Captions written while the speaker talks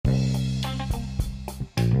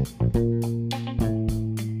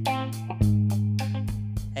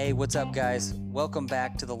Hey, what's up, guys? Welcome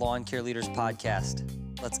back to the Lawn Care Leaders Podcast.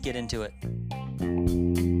 Let's get into it.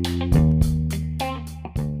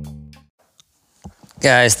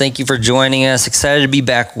 Guys, thank you for joining us. Excited to be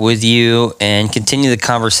back with you and continue the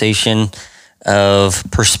conversation of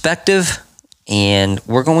perspective. And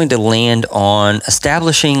we're going to land on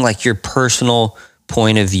establishing like your personal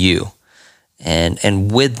point of view.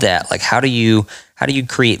 And with that, like how do you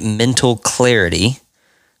create mental clarity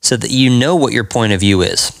so that you know what your point of view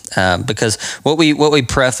is? Because what we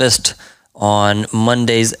prefaced on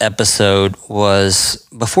Monday's episode was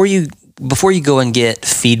before you go and get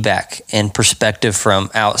feedback and perspective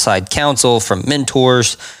from outside counsel, from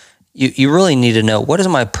mentors, you really need to know, what is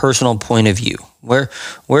my personal point of view? Where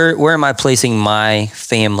am I placing my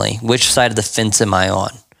family? Which side of the fence am I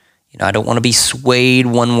on? I don't want to be swayed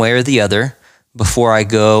one way or the other before I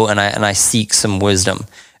go and I seek some wisdom.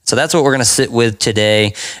 So that's what we're going to sit with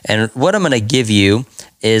today. And what I'm going to give you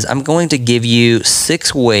is I'm going to give you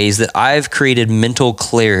 6 ways that I've created mental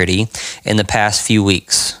clarity in the past few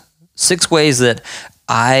weeks. 6 ways that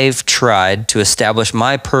I've tried to establish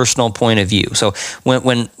my personal point of view. So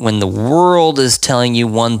when the world is telling you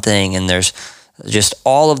one thing and there's just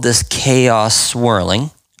all of this chaos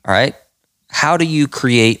swirling, all right, how do you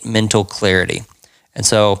create mental clarity? And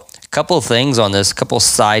so a couple of things on this, a couple of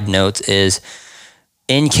side notes is,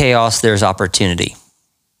 in chaos, there's opportunity.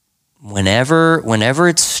 Whenever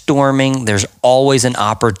it's storming, there's always an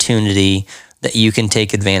opportunity that you can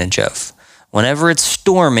take advantage of. Whenever it's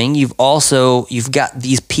storming, you've got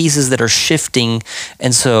these pieces that are shifting,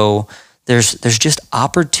 and so there's just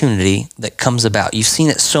opportunity that comes about. You've seen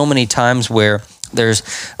it so many times where there's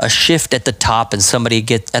a shift at the top and somebody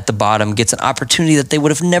at the bottom gets an opportunity that they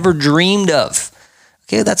would have never dreamed of.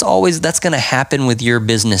 Okay, that's going to happen with your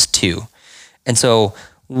business too. And so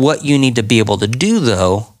what you need to be able to do,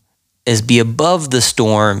 though, is be above the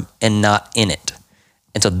storm and not in it.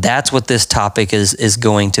 And so that's what this topic is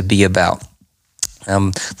going to be about.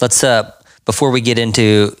 Let's before we get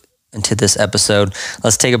into this episode,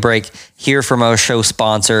 let's take a break, hear from our show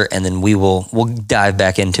sponsor, and then we'll dive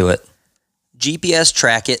back into it. GPS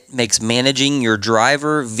Trackit makes managing your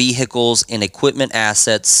driver, vehicles, and equipment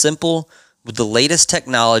assets simple with the latest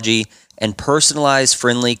technology and personalized,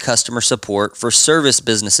 friendly customer support for service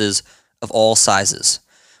businesses of all sizes.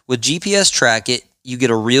 With GPS Trackit, you get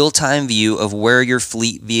a real-time view of where your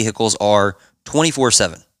fleet vehicles are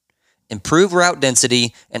 24/7. Improve route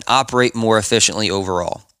density and operate more efficiently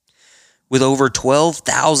overall. With over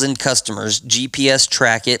 12,000 customers, GPS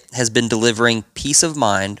Trackit has been delivering peace of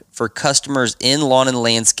mind for customers in lawn and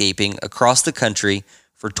landscaping across the country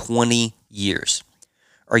for 20 years.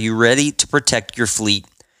 Are you ready to protect your fleet,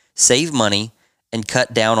 save money, and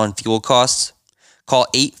cut down on fuel costs? Call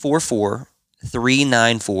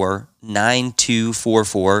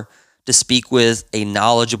 844-394-9244 to speak with a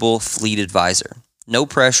knowledgeable fleet advisor. No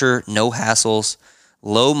pressure, no hassles,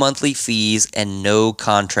 low monthly fees, and no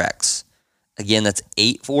contracts. Again, that's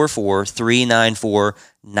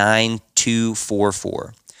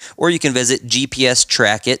 844-394-9244. Or you can visit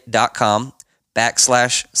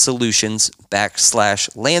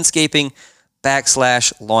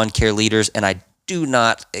gpstrackit.com/solutions/landscaping/lawn care leaders. And I do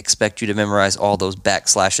not expect you to memorize all those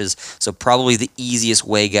backslashes. So probably the easiest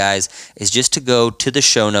way, guys, is just to go to the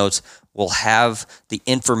show notes. We'll have the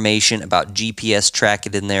information about GPS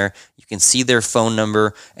Trackit in there. You can see their phone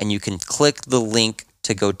number and you can click the link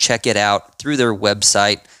to go check it out through their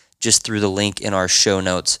website, just through the link in our show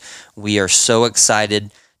notes. We are so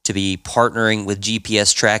excited to be partnering with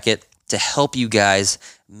GPS Trackit to help you guys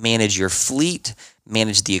manage your fleet,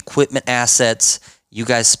 manage the equipment assets. You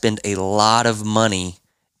guys spend a lot of money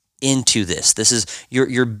into this. This is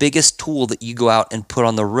your biggest tool that you go out and put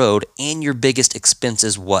on the road, and your biggest expense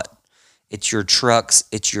is what? It's your trucks,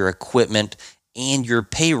 it's your equipment, and your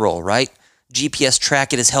payroll, right? GPS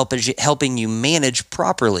Trackit is helping you manage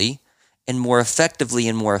properly and more effectively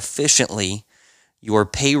and more efficiently your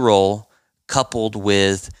payroll, coupled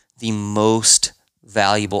with the most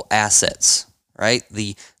valuable assets, right?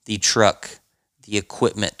 The truck, the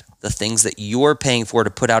equipment, the things that you're paying for to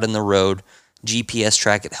put out in the road. GPS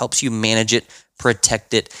Trackit helps you manage it,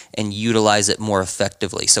 protect it, and utilize it more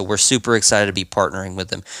effectively. So we're super excited to be partnering with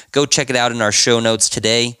them. Go check it out in our show notes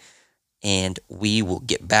today, and we will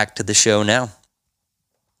get back to the show now.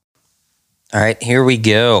 All right, here we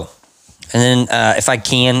go. And then if I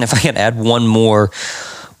can add one more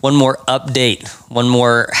update, one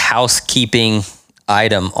more housekeeping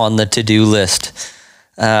item on the to-do list.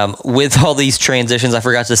 with all these transitions, I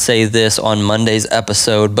forgot to say this on Monday's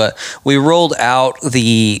episode, but we rolled out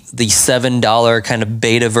the $7 kind of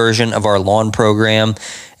beta version of our lawn program,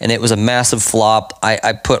 and it was a massive flop.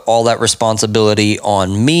 I put all that responsibility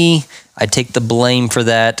on me. I take the blame for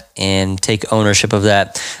that and take ownership of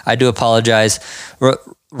that. I do apologize.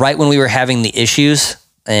 Right when we were having the issues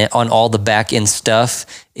on all the back end stuff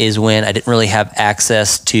is when I didn't really have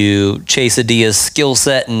access to Chase Adia's skill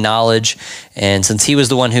set and knowledge. And since he was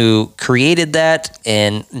the one who created that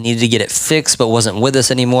and needed to get it fixed but wasn't with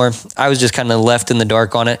us anymore, I was just kind of left in the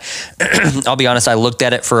dark on it. I'll be honest, I looked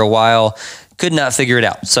at it for a while, could not figure it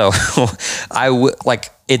out. So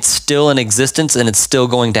it's still in existence and it's still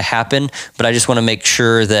going to happen, but I just want to make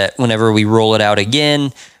sure that whenever we roll it out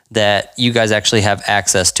again, that you guys actually have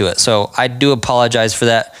access to it. So I do apologize for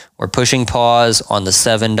that. We're pushing pause on the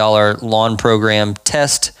 $7 lawn program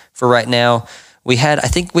test for right now. I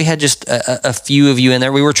think we had just a few of you in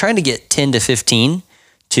there. We were trying to get 10 to 15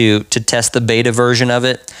 to test the beta version of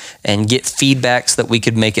it and get feedback so that we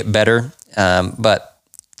could make it better. But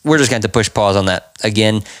we're just going to push pause on that.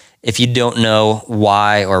 Again, if you don't know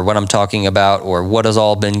why or what I'm talking about or what has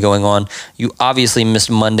all been going on, you obviously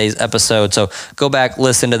missed Monday's episode. So go back,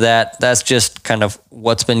 listen to that. That's just kind of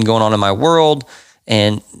what's been going on in my world.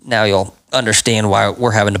 And now you'll understand why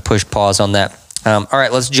we're having to push pause on that. All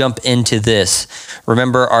right, let's jump into this.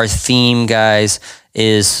 Remember, our theme, guys,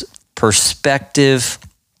 is perspective,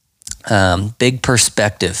 big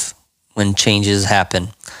perspective when changes happen,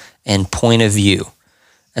 and point of view.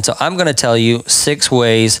 And so I'm going to tell you 6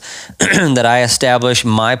 ways that I establish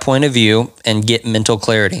my point of view and get mental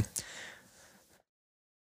clarity.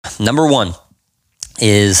 Number 1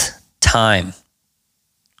 is time.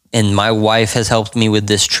 And my wife has helped me with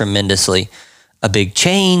this tremendously. A big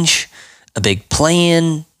change, a big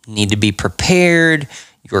plan, need to be prepared.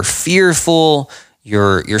 You're fearful.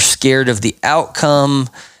 You're scared of the outcome.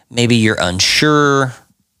 Maybe you're unsure.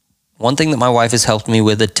 One thing that my wife has helped me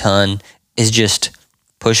with a ton is just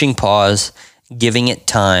pushing pause, giving it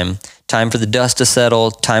time for the dust to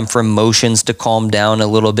settle, time for emotions to calm down a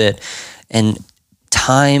little bit. And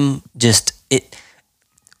time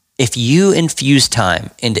if you infuse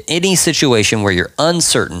time into any situation where you're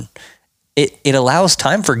uncertain, it allows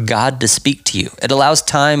time for God to speak to you. It allows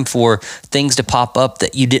time for things to pop up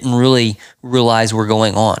that you didn't really realize were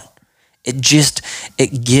going on. It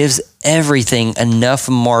gives everything enough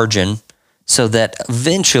margin so that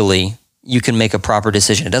eventually you can make a proper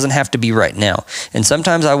decision. It doesn't have to be right now. And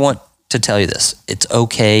sometimes I want to tell you this. It's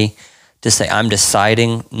okay to say, I'm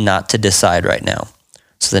deciding not to decide right now.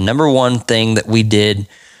 So the number 1 thing that we did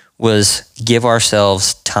was give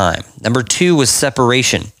ourselves time. Number 2 was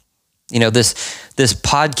separation. This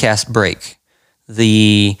podcast break,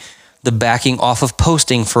 the backing off of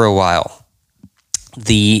posting for a while,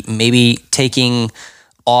 the maybe taking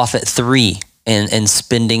off at 3 and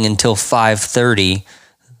spending until 5:30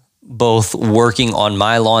 both working on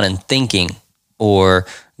my lawn and thinking, or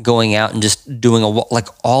going out and just doing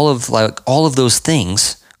all of those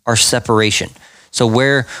things are separation. So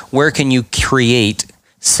where can you create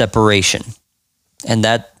separation? And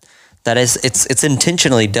that is it's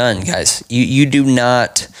intentionally done, guys. You do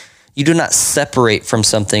not separate from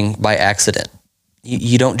something by accident.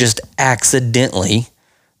 You don't just accidentally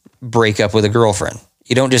break up with a girlfriend.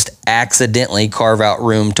 You don't just accidentally carve out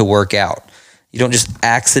room to work out. You don't just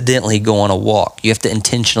accidentally go on a walk. You have to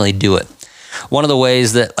intentionally do it. One of the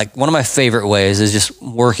ways one of my favorite ways is just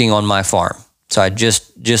working on my farm. So I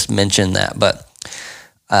just mentioned that. But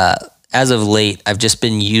as of late, I've just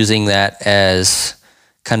been using that as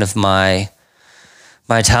kind of my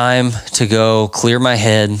time to go clear my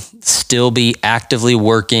head, still be actively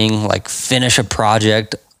working, finish a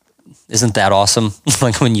project. Isn't that awesome?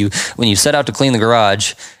 When you set out to clean the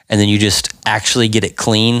garage and then you just actually get it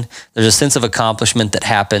clean, there's a sense of accomplishment that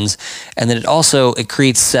happens. And then it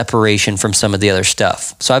creates separation from some of the other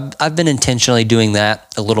stuff. So I've been intentionally doing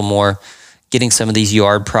that a little more, getting some of these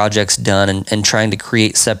yard projects done and trying to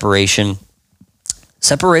create separation.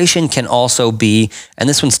 Separation can also be, and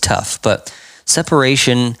this one's tough, but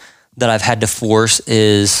separation that I've had to force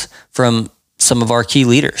is from some of our key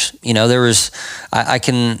leaders. I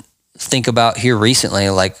can think about here recently,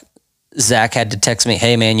 Zach had to text me,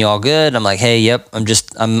 "Hey man, you all good?" I'm like, "Hey, yep,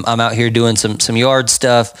 I'm out here doing some yard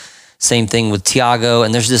stuff." Same thing with Tiago.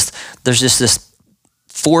 And there's just this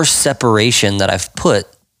forced separation that I've put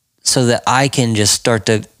so that I can just start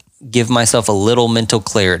to give myself a little mental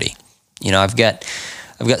clarity. I've got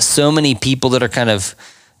so many people that are kind of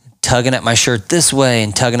tugging at my shirt this way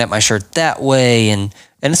and tugging at my shirt that way. And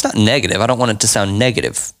it's not negative. I don't want it to sound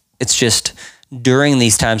negative. It's just during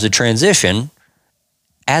these times of transition,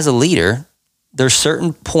 as a leader, there's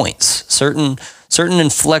certain points, certain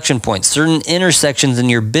inflection points, certain intersections in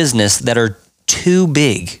your business that are too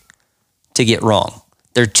big to get wrong.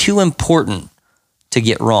 They're too important to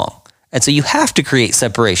get wrong. And so you have to create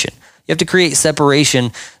separation. You have to create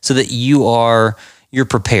separation so that you're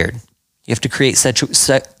prepared. You have to create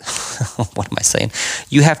what am I saying?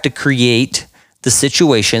 You have to create the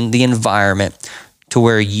situation, the environment to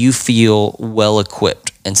where you feel well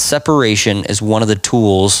equipped. And separation is one of the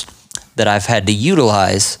tools that I've had to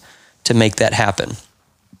utilize to make that happen.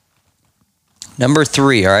 Number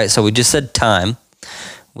 3, all right, so we just said time.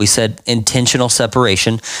 We said intentional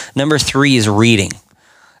separation. Number 3 is reading.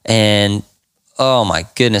 And oh my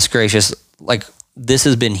goodness gracious, like this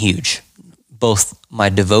has been huge. Both my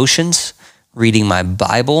devotions, reading my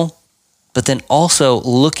Bible, but then also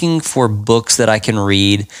looking for books that I can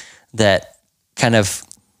read that kind of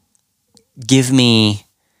give me,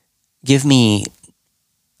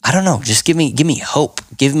 I don't know, just give me hope.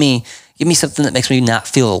 Give me something that makes me not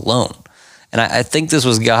feel alone. And I think this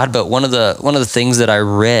was God, but one of the things that I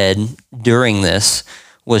read during this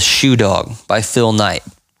was Shoe Dog by Phil Knight.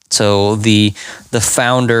 So the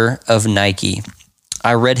founder of Nike.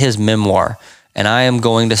 I read his memoir, and I am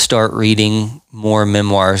going to start reading more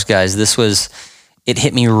memoirs, guys. It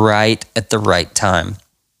hit me right at the right time.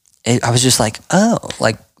 I was just like,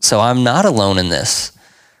 so I'm not alone in this.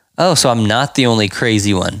 Oh, so I'm not the only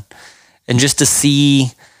crazy one. And just to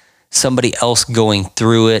see somebody else going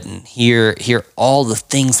through it and hear all the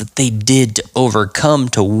things that they did to overcome,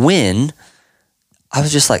 to win, I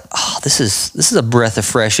was just like, oh, this is a breath of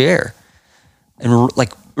fresh air. And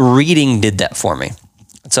like reading did that for me.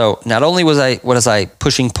 So not only was I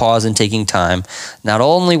pushing pause and taking time, not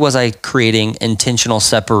only was I creating intentional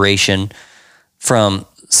separation from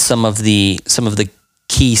some of the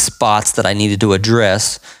key spots that I needed to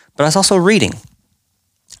address, but I was also reading.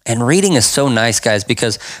 And reading is so nice, guys,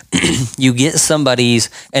 because you get somebody's,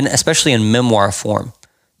 and especially in memoir form,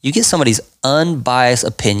 you get somebody's unbiased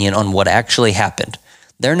opinion on what actually happened.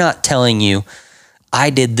 They're not telling you, I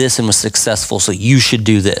did this and was successful, so you should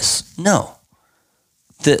do this. No.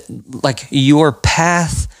 Your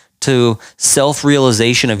path to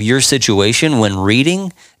self-realization of your situation when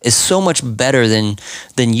reading is so much better than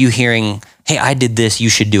you hearing, hey, I did this, you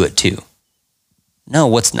should do it too. No,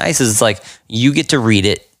 what's nice is it's like you get to read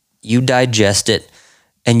it, you digest it,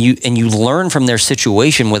 and you learn from their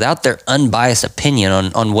situation without their unbiased opinion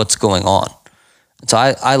on what's going on. And so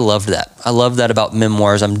I loved that. I love that about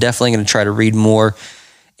memoirs. I'm definitely going to try to read more.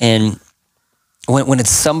 And when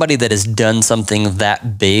it's somebody that has done something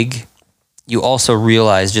that big, you also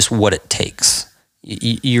realize just what it takes.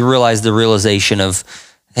 You realize the realization of,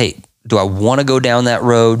 hey, do I want to go down that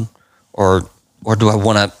road, or do I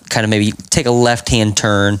want to kind of maybe take a left-hand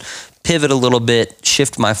turn, pivot a little bit,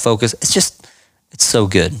 shift my focus? It's so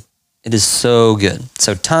good. It is so good.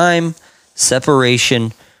 So time,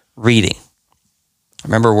 separation, reading.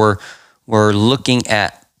 Remember, we're looking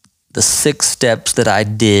at the 6 steps that I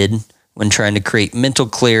did when trying to create mental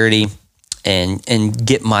clarity and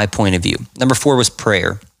get my point of view. Number 4 was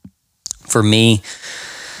prayer. For me,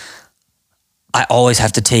 I always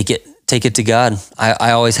have to take it to God.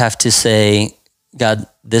 I always have to say, God,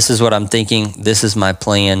 this is what I'm thinking. This is my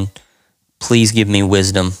plan. Please give me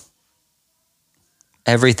wisdom.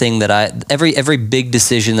 Everything that every big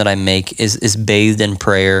decision that I make is bathed in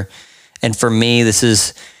prayer. And for me, this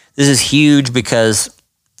is huge because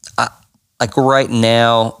right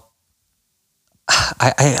now,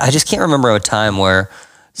 I just can't remember a time where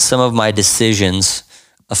some of my decisions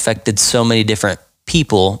affected so many different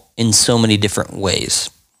people in so many different ways.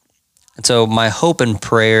 And so my hope and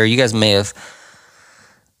prayer, you guys may have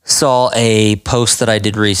saw a post that I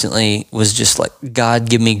did recently, was just like, God,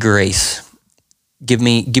 give me grace. Give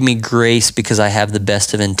me grace because I have the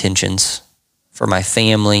best of intentions for my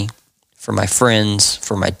family, for my friends,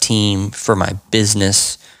 for my team, for my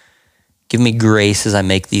business. Give me grace as I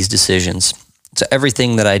make these decisions. So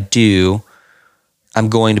everything that I do, I'm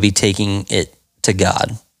going to be taking it to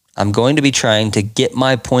God. I'm going to be trying to get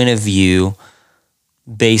my point of view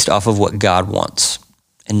based off of what God wants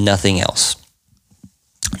and nothing else.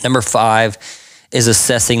 Number 5 is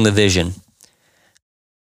assessing the vision.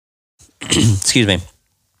 Excuse me.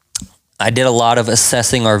 I did a lot of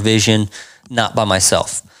assessing our vision, not by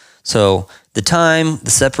myself. So the time,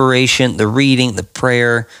 the separation, the reading, the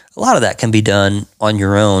prayer, a lot of that can be done on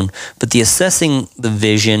your own. But the assessing the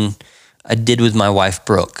vision, I did with my wife,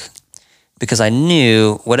 Brooke, because I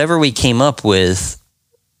knew whatever we came up with,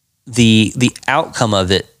 the outcome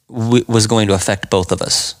of it was going to affect both of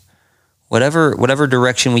us. Whatever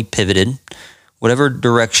direction we pivoted, whatever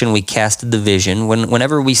direction we casted the vision,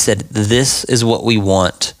 whenever we said, this is what we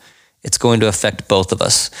want, it's going to affect both of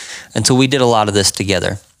us. And so we did a lot of this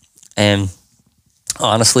together. And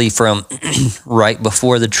honestly, from right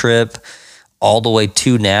before the trip all the way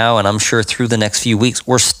to now, and I'm sure through the next few weeks,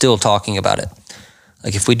 we're still talking about it.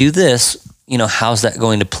 Like, if we do this, how's that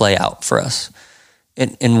going to play out for us?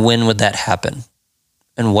 And when would that happen?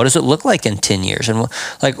 And what does it look like in 10 years? And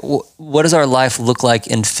what does our life look like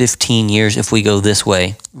in 15 years if we go this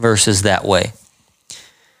way versus that way?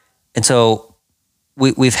 And so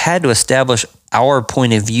we've had to establish our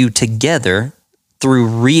point of view together through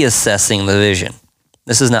reassessing the vision.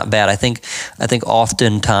 This is not bad. I think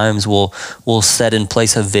oftentimes we'll set in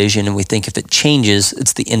place a vision and we think if it changes,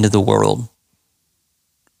 it's the end of the world.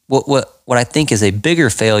 What I think is a bigger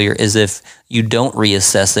failure is if you don't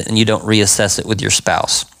reassess it and you don't reassess it with your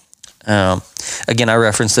spouse. Again, I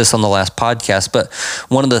referenced this on the last podcast, but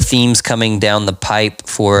one of the themes coming down the pipe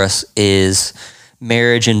for us is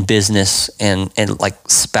marriage and business and like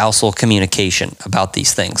spousal communication about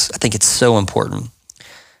these things. I think it's so important.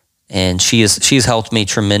 And she has helped me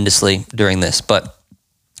tremendously during this, but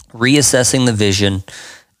reassessing the vision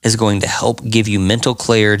is going to help give you mental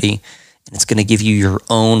clarity, and it's going to give you your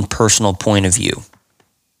own personal point of view.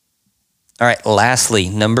 All right, lastly,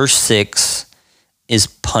 number 6 is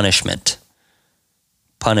punishment.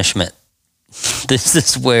 Punishment. This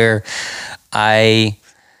is where I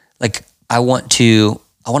want to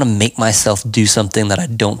make myself do something that I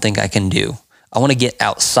don't think I can do. I want to get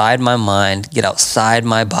outside my mind, get outside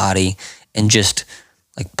my body, and just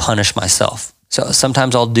punish myself. So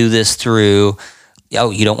sometimes I'll do this through,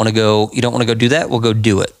 you don't want to go do that? Well, go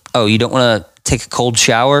do it. Oh, you don't want to take a cold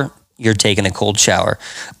shower? You're taking a cold shower.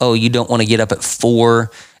 Oh, you don't want to get up at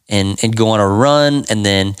 4 and go on a run and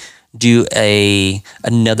then do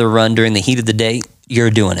another run during the heat of the day? You're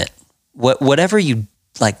doing it. Whatever you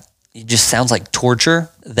like, it just sounds like torture.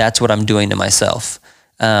 That's what I'm doing to myself.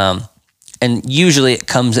 And usually it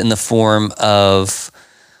comes in the form of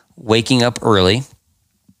waking up early,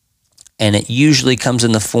 and it usually comes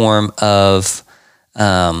in the form of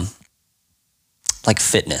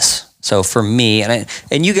fitness. So for me,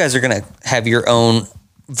 and you guys are gonna have your own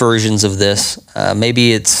versions of this.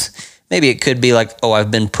 Maybe it could be like, I've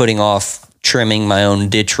been putting off trimming my own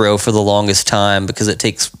ditch row for the longest time because it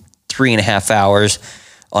takes 3.5 hours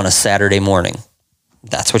on a Saturday morning.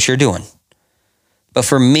 That's what you're doing. But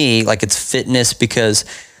for me, it's fitness because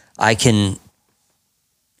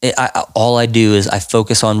all I do is I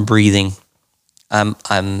focus on breathing. I'm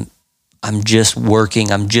just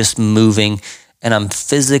working. I'm just moving, and I'm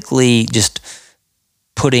physically just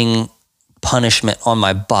putting punishment on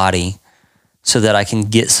my body so that I can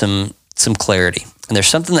get some clarity. And there's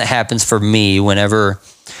something that happens for me whenever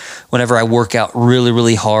I work out really,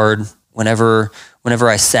 really hard, whenever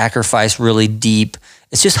I sacrifice really deep.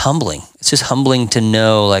 It's just humbling. It's just humbling to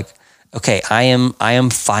know, okay, I am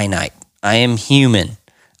finite. I am human.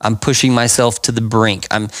 I'm pushing myself to the brink.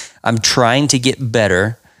 I'm trying to get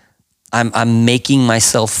better. I'm making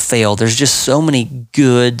myself fail. There's just so many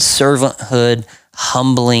good servanthood,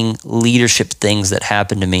 humbling leadership things that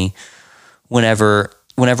happen to me whenever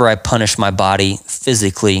I punish my body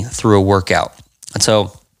physically through a workout. And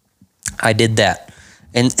so I did that.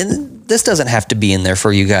 And this doesn't have to be in there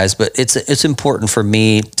for you guys, but it's important for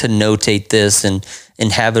me to notate this and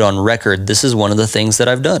have it on record. This is one of the things that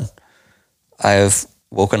I've done. I've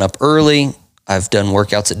woken up early. I've done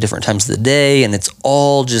workouts at different times of the day, and it's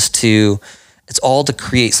all to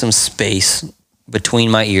create some space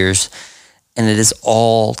between my ears, and it is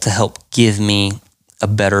all to help give me a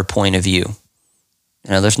better point of view.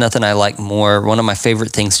 There's nothing I like more. One of my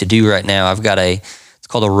favorite things to do right now, I've got it's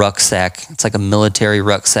called a rucksack. It's like a military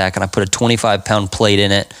rucksack, and I put a 25-pound plate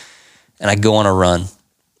in it, and I go on a run.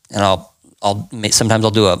 And sometimes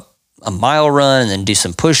I'll do a mile run and then do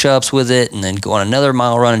some push-ups with it, and then go on another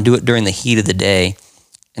mile run and do it during the heat of the day.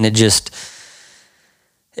 And it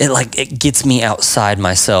gets me outside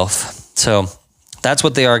myself. So that's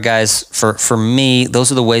what they are, guys. For me,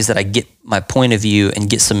 those are the ways that I get my point of view and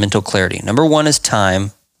get some mental clarity. Number 1 is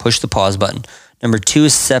time. Push the pause button. Number 2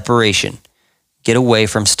 is separation. Get away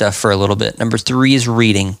from stuff for a little bit. Number 3 is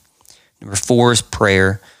reading. Number 4 is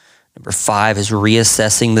prayer. Number 5 is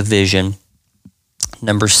reassessing the vision.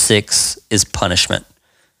 Number 6 is punishment.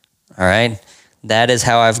 All right? That is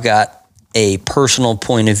how I've got a personal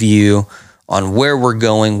point of view on where we're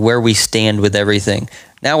going, where we stand with everything.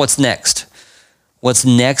 Now, what's next? What's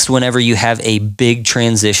next whenever you have a big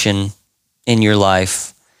transition in your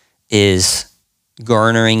life is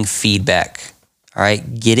garnering feedback. All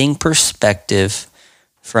right? Getting perspective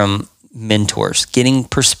from mentors, getting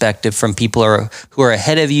perspective from people who are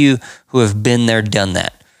ahead of you, who have been there, done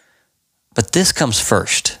that. But this comes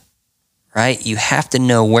first, right? You have to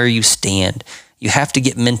know where you stand. You have to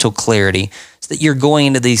get mental clarity so that you're going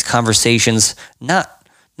into these conversations not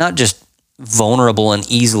just vulnerable and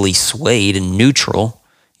easily swayed and neutral.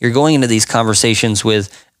 You're going into these conversations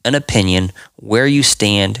with an opinion, where you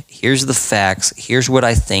stand. Here's the facts. Here's what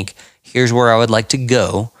I think. Here's where I would like to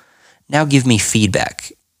go. Now give me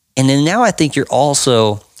feedback. And then now I think you're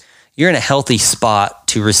in a healthy spot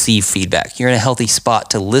to receive feedback. You're in a healthy spot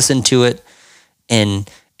to listen to it and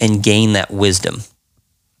gain that wisdom.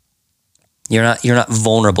 You're not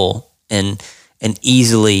vulnerable and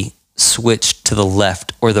easily switch to the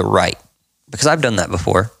left or the right. Because I've done that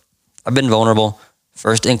before. I've been vulnerable.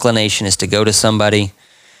 First inclination is to go to somebody,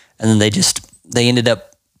 and then they ended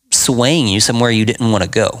up swaying you somewhere you didn't want to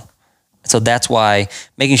go. So that's why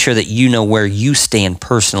making sure that you know where you stand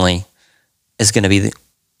personally is going to be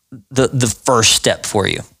the first step for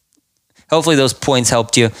you. Hopefully those points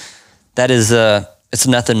helped you. That is, it's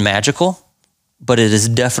nothing magical, but it is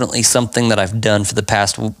definitely something that I've done for the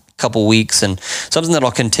past couple weeks and something that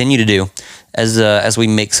I'll continue to do as we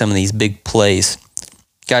make some of these big plays.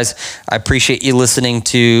 Guys, I appreciate you listening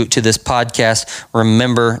to this podcast.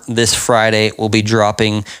 Remember, this Friday we'll be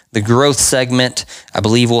dropping the growth segment. I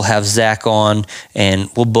believe we'll have Zach on, and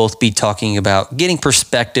we'll both be talking about getting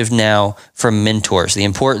perspective now from mentors, the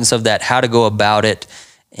importance of that, how to go about it,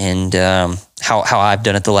 and how I've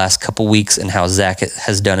done it the last couple weeks and how Zach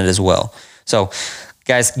has done it as well. So,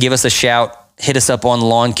 guys, give us a shout. Hit us up on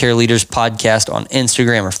Lawn Care Leaders Podcast on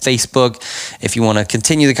Instagram or Facebook if you want to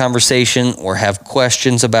continue the conversation or have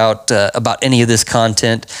questions about any of this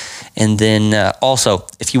content. And then also,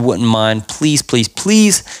 if you wouldn't mind, please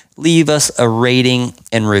leave us a rating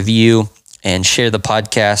and review and share the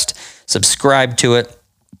podcast. Subscribe to it.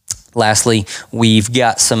 Lastly, we've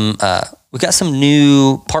got some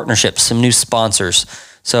new partnerships, some new sponsors.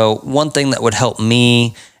 So one thing that would help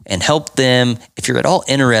me and help them, if you're at all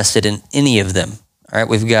interested in any of them. All right,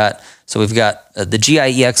 we've got the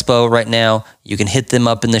GIE Expo right now. You can hit them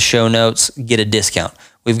up in the show notes, get a discount.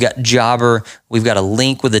 We've got Jobber. We've got a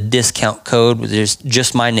link with a discount code, which is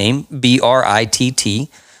just my name, BRITT.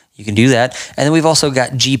 You can do that. And then we've also got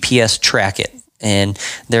GPS Track It. And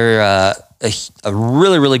they're a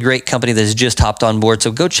really, really great company that has just hopped on board.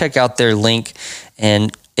 So go check out their link.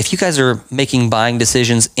 And if you guys are making buying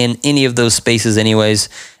decisions in any of those spaces anyways,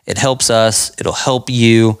 it helps us, it'll help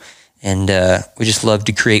you, and we just love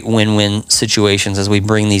to create win-win situations as we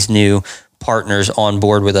bring these new partners on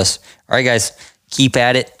board with us. All right, guys, keep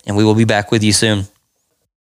at it, and we will be back with you soon.